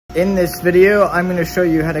In this video, I'm going to show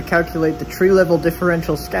you how to calculate the tree-level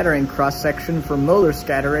differential scattering cross-section for Moller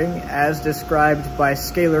scattering as described by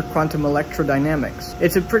scalar quantum electrodynamics.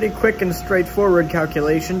 It's a pretty quick and straightforward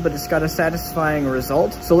calculation, but it's got a satisfying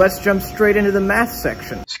result. So let's jump straight into the math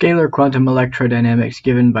section. Scalar quantum electrodynamics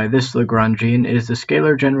given by this Lagrangian is the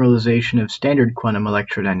scalar generalization of standard quantum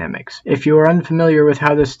electrodynamics. If you are unfamiliar with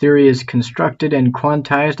how this theory is constructed and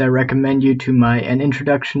quantized, I recommend you to An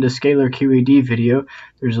Introduction to Scalar QED video.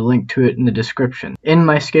 There's a link to it in the description. In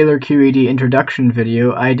my Scalar QED introduction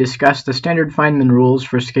video, I discussed the standard Feynman rules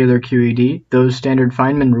for scalar QED. Those standard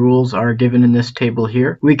Feynman rules are given in this table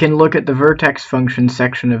here. We can look at the vertex function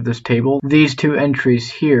section of this table, these two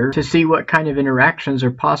entries here, to see what kind of interactions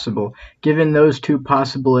are possible. Given those two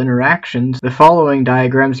possible interactions, the following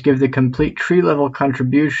diagrams give the complete tree-level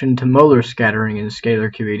contribution to Moller scattering in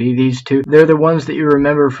scalar QED. These two, they're the ones that you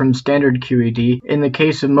remember from standard QED. In the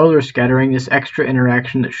case of Moller scattering, this extra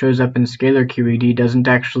interaction that shows up in scalar QED doesn't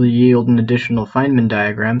actually yield an additional Feynman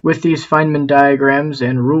diagram. With these Feynman diagrams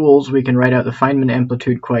and rules, we can write out the Feynman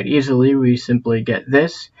amplitude quite easily. We simply get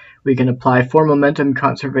this. We can apply for momentum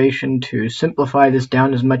conservation to simplify this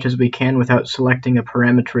down as much as we can without selecting a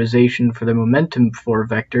parameterization for the momentum for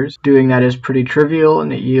vectors. Doing that is pretty trivial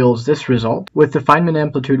and it yields this result. With the Feynman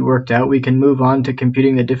amplitude worked out, we can move on to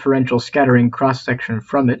computing the differential scattering cross-section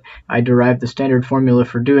from it. I derived the standard formula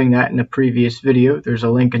for doing that in a previous video. There's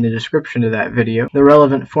a link in the description to that video. The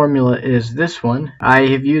relevant formula is this one. I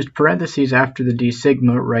have used parentheses after the d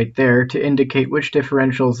sigma right there to indicate which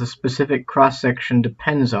differentials the specific cross-section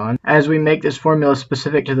depends on. As we make this formula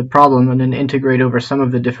specific to the problem and then integrate over some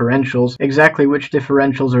of the differentials, exactly which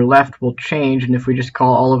differentials are left will change, and if we just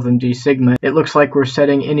call all of them d sigma, it looks like we're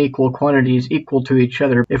setting unequal quantities equal to each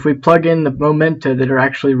other. If we plug in the momenta that are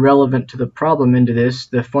actually relevant to the problem into this,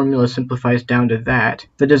 the formula simplifies down to that.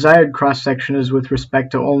 The desired cross-section is with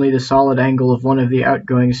respect to only the solid angle of one of the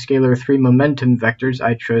outgoing scalar 3 momentum vectors.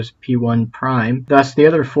 I chose p1 prime. Thus, the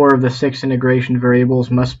other 4 of the 6 integration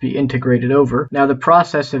variables must be integrated over. Now, the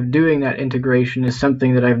process of doing that integration is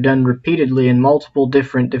something that I've done repeatedly in multiple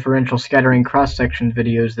different differential scattering cross-section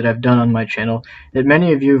videos that I've done on my channel that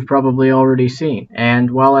many of you have probably already seen. And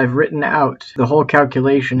while I've written out the whole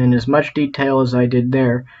calculation in as much detail as I did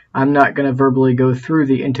there, I'm not going to verbally go through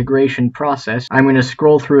the integration process. I'm going to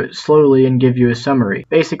scroll through it slowly and give you a summary.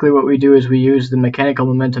 Basically what we do is we use the mechanical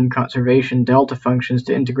momentum conservation delta functions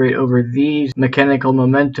to integrate over these mechanical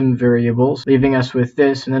momentum variables, leaving us with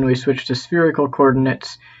this, and then we switch to spherical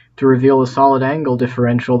coordinates to reveal the solid angle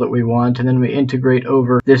differential that we want, and then we integrate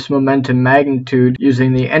over this momentum magnitude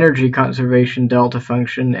using the energy conservation delta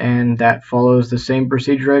function, and that follows the same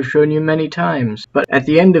procedure I've shown you many times. But at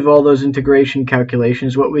the end of all those integration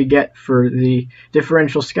calculations, what we get for the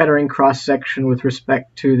differential scattering cross-section with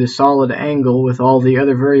respect to the solid angle with all the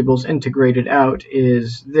other variables integrated out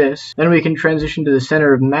is this. Then we can transition to the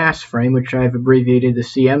center of mass frame, which I've abbreviated the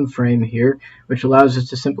CM frame here, which allows us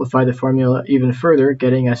to simplify the formula even further,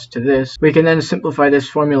 getting us to this. We can then simplify this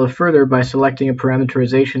formula further by selecting a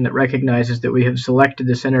parameterization that recognizes that we have selected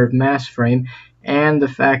the center of mass frame and the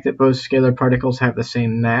fact that both scalar particles have the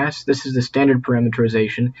same mass. This is the standard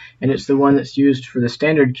parameterization, and it's the one that's used for the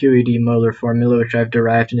standard QED Moller formula, which I've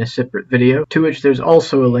derived in a separate video, to which there's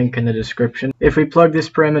also a link in the description. If we plug this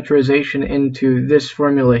parameterization into this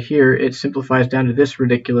formula here, it simplifies down to this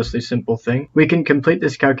ridiculously simple thing. We can complete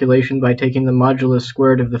this calculation by taking the modulus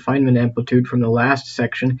squared of the Feynman amplitude from the last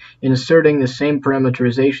section, inserting the same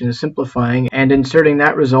parameterization, simplifying, and inserting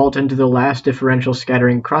that result into the last differential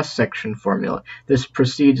scattering cross-section formula. This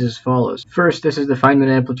proceeds as follows. First, this is the Feynman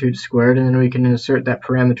amplitude squared, and then we can insert that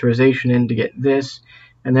parameterization in to get this,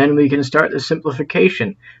 and then we can start the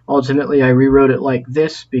simplification. Ultimately, I rewrote it like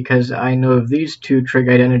this because I know of these two trig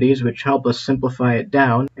identities which help us simplify it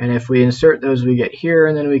down, and if we insert those we get here,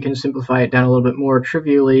 and then we can simplify it down a little bit more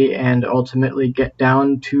trivially and ultimately get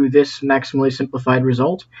down to this maximally simplified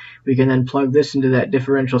result. We can then plug this into that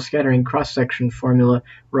differential scattering cross-section formula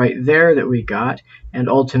right there that we got, and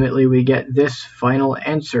ultimately we get this final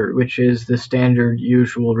answer, which is the standard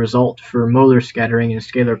usual result for Moller scattering in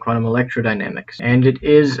scalar quantum electrodynamics. And it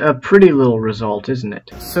is a pretty little result, isn't it?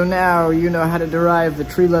 So now you know how to derive the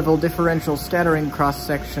tree-level differential scattering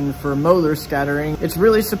cross-section for Moller scattering. It's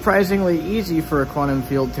really surprisingly easy for a quantum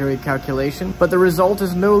field theory calculation, but the result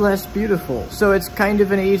is no less beautiful. So it's kind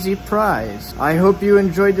of an easy prize. I hope you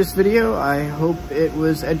enjoyed this video. I hope it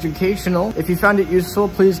was educational. If you found it useful,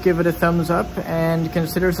 please give it a thumbs up and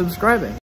consider subscribing.